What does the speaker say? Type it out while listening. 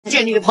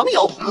见你的朋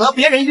友和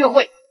别人约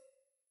会。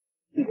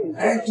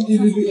哎，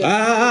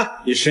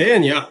你谁呀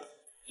你？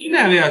你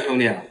哪位啊，兄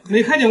弟？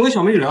没看见我跟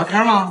小美女聊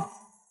天吗？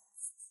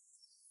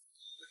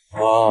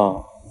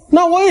哦，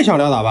那我也想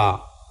聊咋办？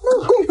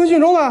那公平竞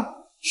争呗。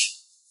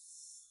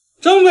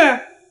争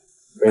呗。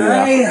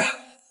哎呀，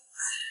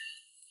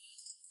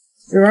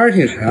这玩意儿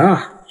挺沉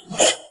啊！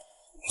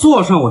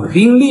坐上我的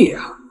宾利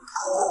啊，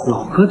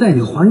老哥带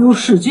你环游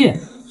世界，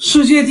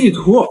世界地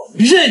图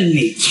任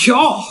你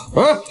挑。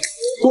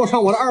坐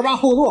上我的2.8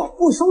后座，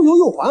不烧油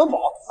又环保，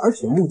而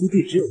且目的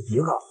地只有一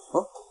个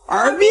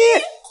二逼。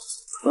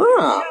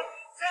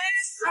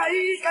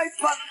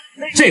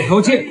这条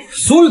街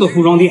所有的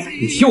服装店，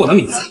你提我的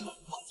名字，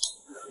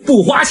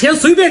不花钱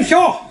随便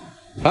挑。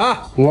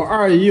我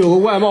二姨有个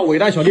外贸伟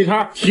大小地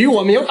摊，提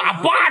我名打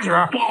8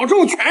折，保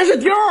证全是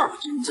貂。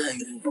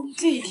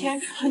这一天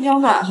穿貂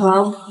暖和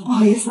了，不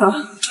好意思啊。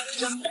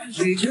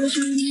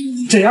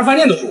这家饭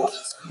店都是我的，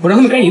我让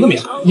他们改你的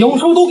名，腰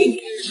收都给你。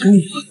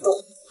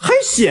还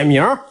写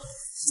名？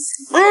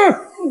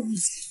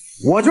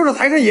我就是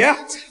财神爷，我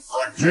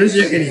直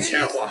接给你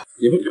钱花，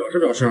你不表示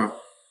表示？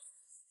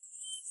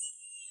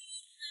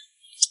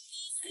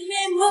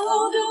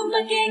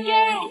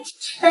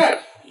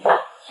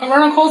还玩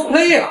上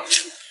cosplay 了？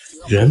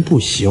人不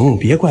行，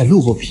别怪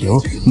路不平。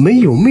没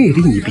有魅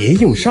力，你别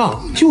硬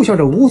上。就像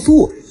这乌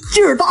苏，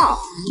劲儿大，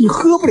你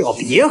喝不了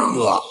别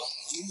喝。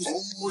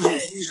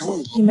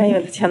你买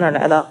的钱哪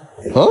来的？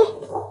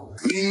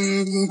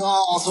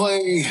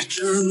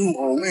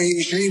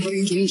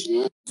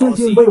最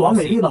近被王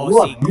美丽冷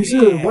落了，于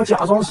是我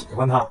假装喜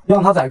欢她，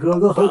让她在哥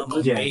哥和我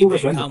之间做个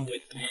选择。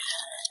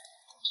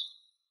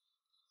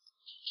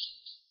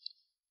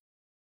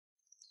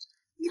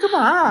你干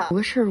嘛？有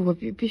个事儿我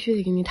必须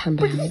得跟你坦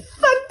白。你犯病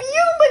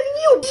吧？你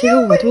有病吧？其实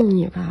我对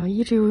你吧，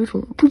一直有一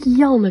种不一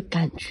样的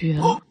感觉。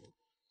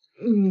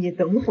你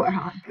等会儿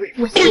啊！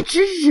我一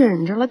直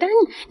忍着了，但是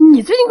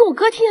你最近跟我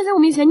哥天天在我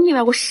面前腻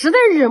歪，我实在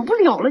忍不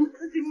了了。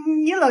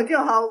你冷静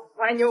哈，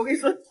婉妮，我跟你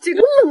说，这个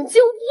我冷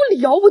静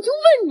不了，我就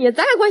问你，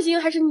咱俩关系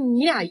硬还是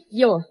你俩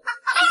硬？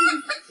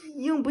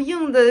硬不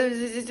硬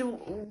的，就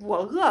我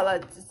饿了，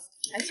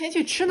咱先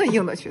去吃那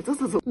硬的去。走。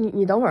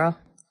你等会儿啊。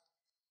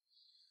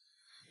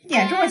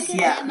脸这么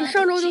斜，你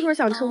上周就说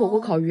想吃火锅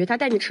烤鱼，他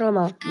带你吃了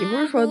吗？你不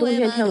是说冬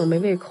天天冷没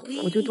胃口，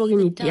我就多给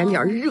你点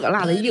点热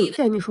辣的硬。现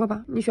在你说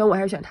吧，你选我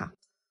还是选他？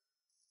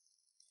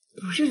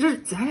不是，这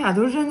咱俩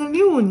都认了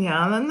6年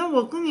了，那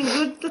我跟你哥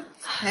这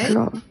才知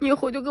道了，你以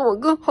后就跟我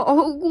哥好好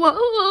过。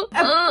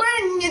哎，不是，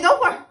你等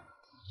会儿。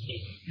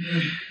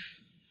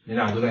你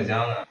俩都在家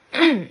呢？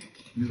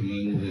你怎么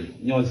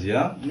尿急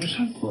啊？你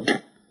上厕所？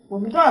我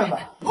们断了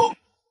吧？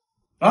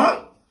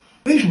啊？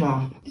为什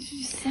么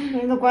？3个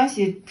人的关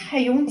系太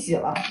拥挤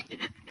了。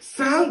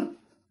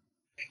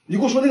你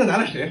给我说那个男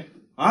的谁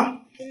啊？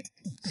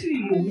这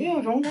有没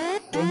有种可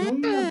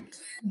能呢？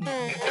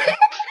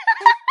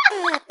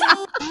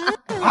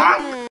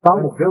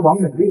当我跟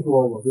王美丽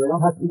说，我哥让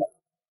她洗澡。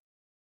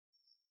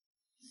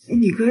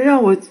你哥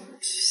让我去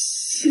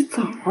洗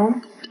澡？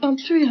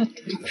对呀，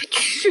快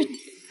去，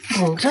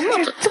等着呢，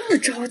这么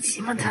着急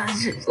吗？他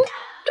是，对呀，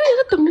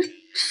他等着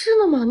吃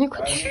呢嘛，你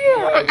快去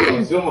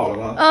啊！洗好了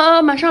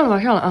吗？马上了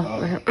啊，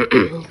马上。快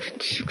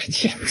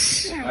去！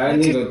是。哎，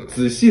那个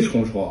仔细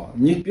冲刷，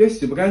你别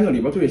洗不干净，里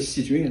边都是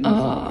细菌。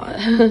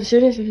行，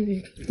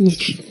你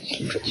去。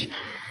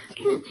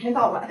一天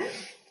到晚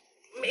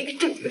没个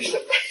正经事。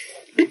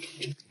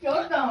有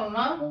等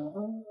吗？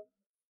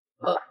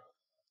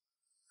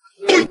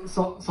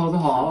嫂子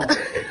好。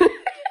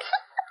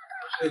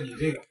是你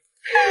这个。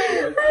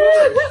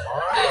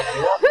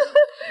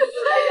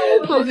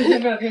我这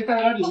现在可以带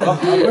点礼物。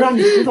不让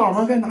你洗澡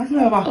吗？该拿出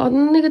来吧。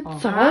那个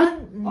澡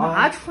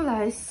拿出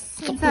来，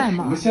现在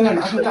吗？我们现在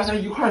拿出来，大家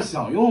一块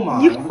享用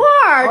嘛。一块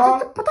儿，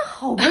这不大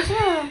好吗？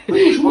这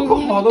有什么不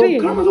好的？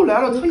哥们都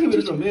来了，特意为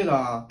了准备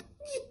的。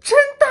你真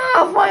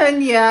大方呀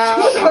你！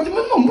你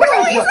们弄不上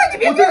去。你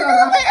别别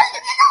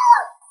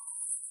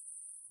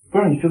不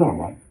让你洗澡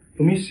吗？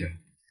都没洗。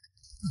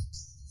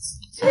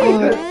这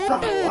个澡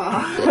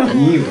啊！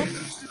你以为？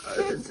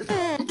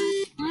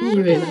你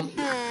以为呢？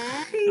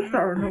黑色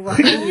的我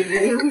还以为。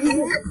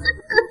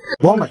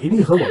王美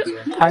丽和我哥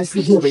开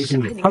世界杯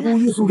输了，她故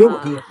意输给我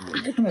哥。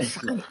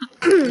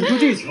你就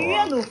这球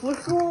愿赌服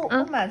输，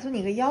我满足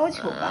你个要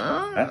求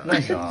吧。哎，那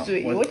行。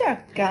嘴有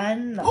点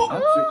干呢。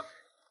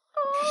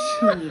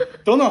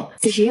等等。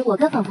此时我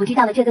哥仿佛知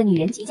道了这个女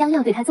人即将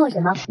要对他做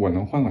什么。我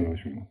能换个要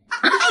求吗？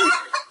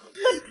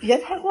那别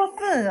太过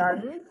分啊！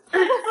你太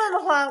过分的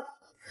话，我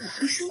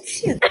不生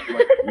气的。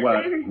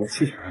我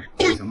弃权，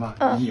行吧？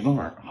你问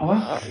问，好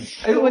吧？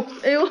哎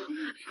呦，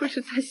不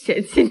是他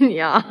嫌弃你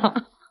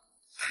啊，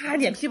他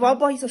脸皮薄，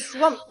不好意思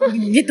说了。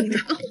你等着，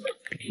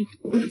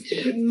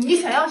你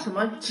想要什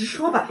么直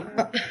说吧。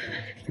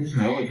你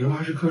想要个直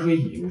滑式瞌睡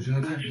椅，我是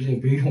来看世界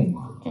杯用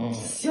吗？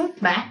行，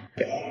买。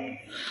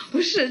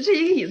不是这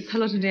一个椅子才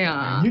能是这样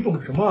啊？你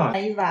懂什么？来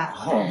一把。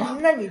好吧，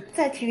那你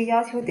再提个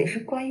要求，得是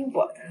关于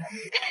我的。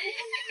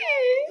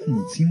你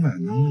今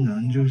晚能不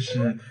能就是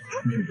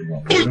出去住？我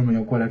哥们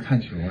要过来看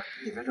球，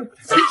你在这不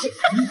太放心。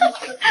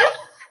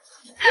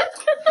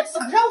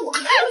想让我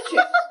们出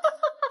去。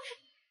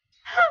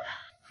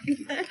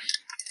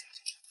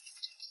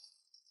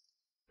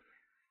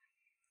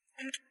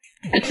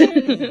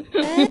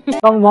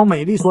当王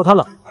美丽说他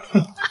冷，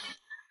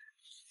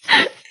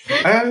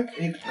哎，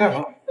你干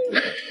嘛？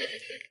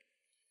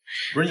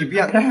不是你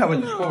变态吧？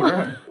你戳我这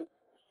儿。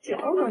你说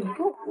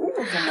我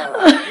怎么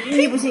了？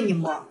你不信你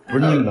摸？不是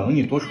你冷，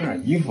你多穿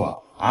点衣服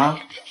啊！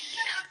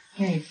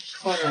哎，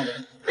穿上呗。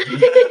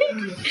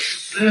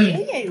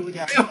也有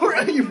点。要不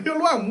然你别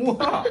乱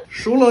摸。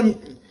手冷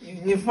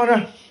你放这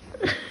儿。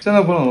现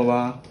在不冷了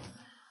吧？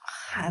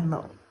还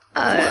冷。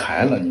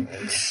还冷你？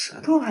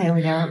舌头还有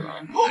点冷。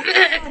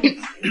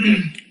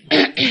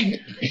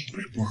不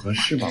是不合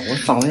适吧？我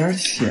嗓子有点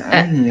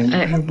浅，你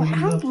不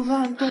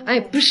乱动。哎，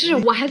不是，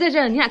我还在这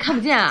儿，你俩看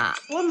不见啊？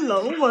我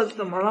冷，我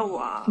怎么了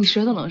我？你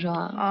舌头冷是吧？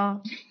啊！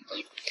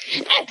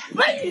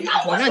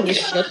我让你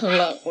舌头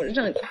冷，我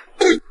让你。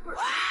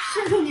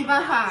伸出你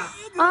办法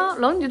啊！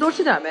冷你就多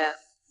吃点呗。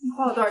你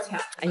花我多少钱？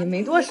哎呀，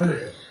没多少。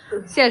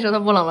现在舌头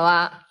不冷了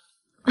吧？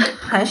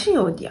还是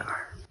有点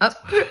儿啊！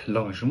不是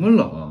冷什么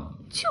冷？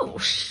就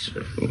是。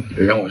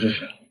让我试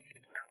试。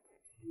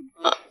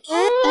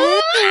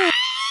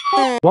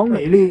王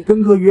美丽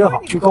跟哥约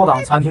好去高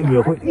档餐厅约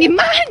会。你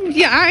慢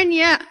点儿，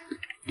你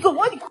走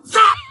啊你！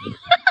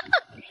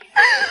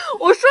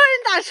我说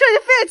人打车，你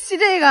非得骑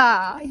这个？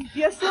哎，你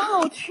别说了，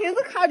我裙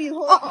子卡里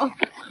头了。哎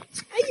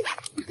呀，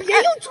别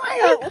硬拽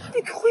呀，我还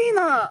得推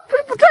呢。不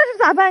是不转是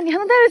咋办？你还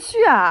能带着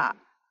去啊？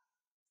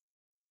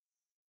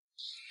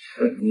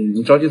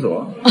你着急走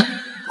啊？不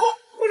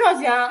着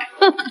急啊。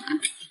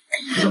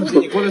着急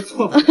你过来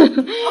凑合。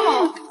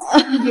哦，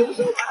你不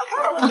是打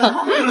炮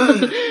了？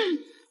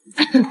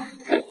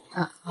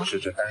不是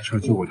这单车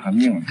救过他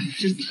命了。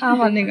是他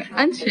吧？那个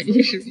安全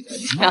意识比较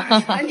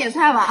强。来点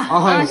菜吧。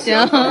啊，行。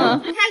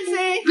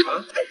taxi，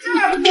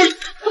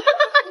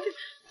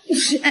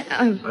 哎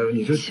呦，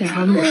你这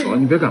穿那么少，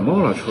你别感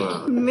冒了，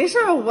车。没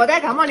事，我带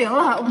感冒灵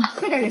了，我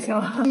喝点就行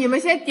了。你们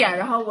先点，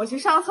然后我去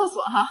上厕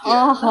所哈。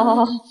哦，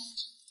好。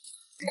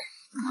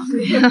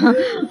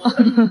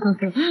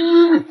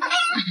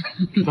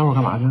待会儿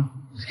干嘛去？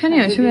看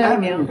电影去呗。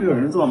不有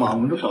人坐吗？我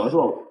们都少了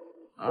坐吧。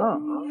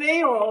没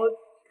有。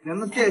咱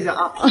们借一下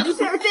啊。你先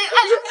这个，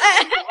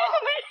哎，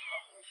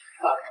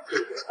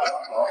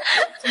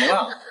怎么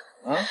了？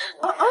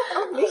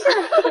没事。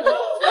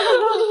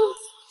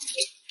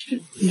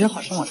你这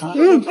好吃，我尝。不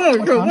好吃，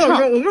我这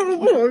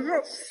不好吃。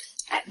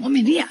哎，王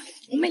美丽，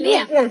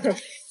不好吃。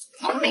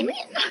王美丽。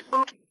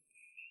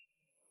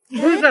不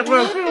是，不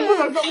好吃。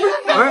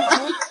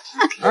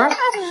哎，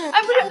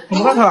不是，怎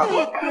么了他？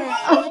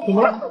怎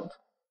么了？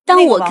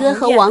当我哥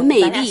和王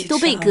美丽都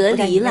被隔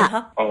离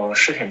了。哦，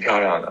是挺漂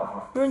亮的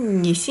哈。不是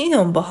你心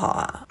情不好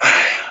啊？哎呀，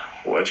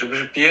我这不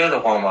是憋得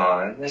慌吗？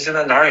那现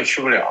在哪儿也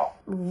去不了。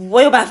我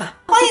有办法。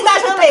欢迎搭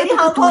乘美丽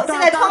航空，现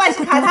在窗外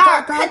是卡塔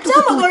尔，看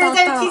这么多人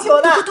在这踢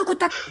球呢。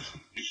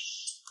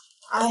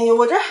哎呦，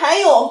我这还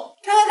有，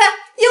看，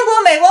英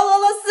国、美国、俄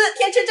罗斯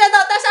天池栈道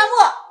大沙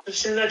漠。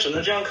现在只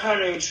能这样看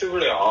着，又去不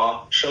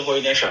了，生活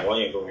一点闪光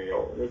点都没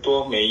有，这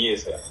多没意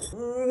思呀！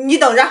你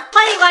等着，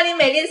欢迎光临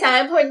美丽的小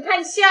卖部，你看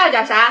你需要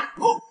点啥？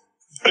不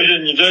是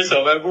你这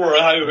小卖部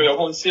还有个遥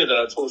控器在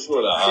那凑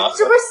数的啊？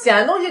这不是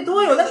显东西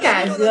多有那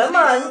感觉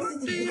吗？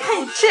你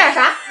看你吃点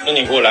啥？那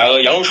你给我来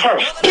个羊肉串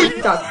吧。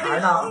找茬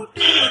呢？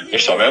你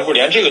小卖部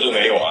连这个都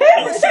没有啊？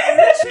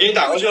给你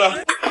打过去了，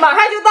马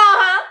上就到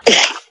哈。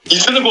你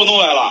真的给我弄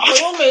来了？我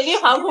用美丽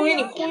航空给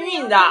你空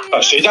运的。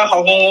谁家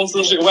航空公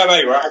司是个外卖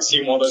员还骑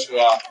个摩托车？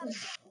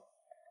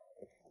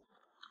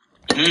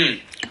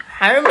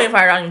还是没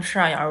法让你吃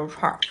上羊肉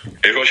串。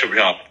谁说吃不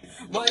上？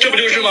这不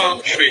就是吗？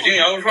水晶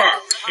羊肉串。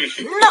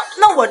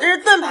那我这是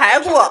炖排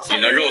骨。你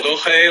那肉都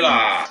黑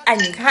了。哎，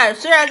你看，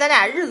虽然咱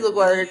俩日子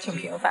过得是挺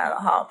平凡的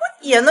哈，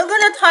也能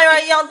跟这汤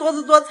圆一样多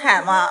姿多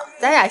彩吗？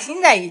咱俩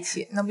心在一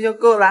起，那不就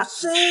够了？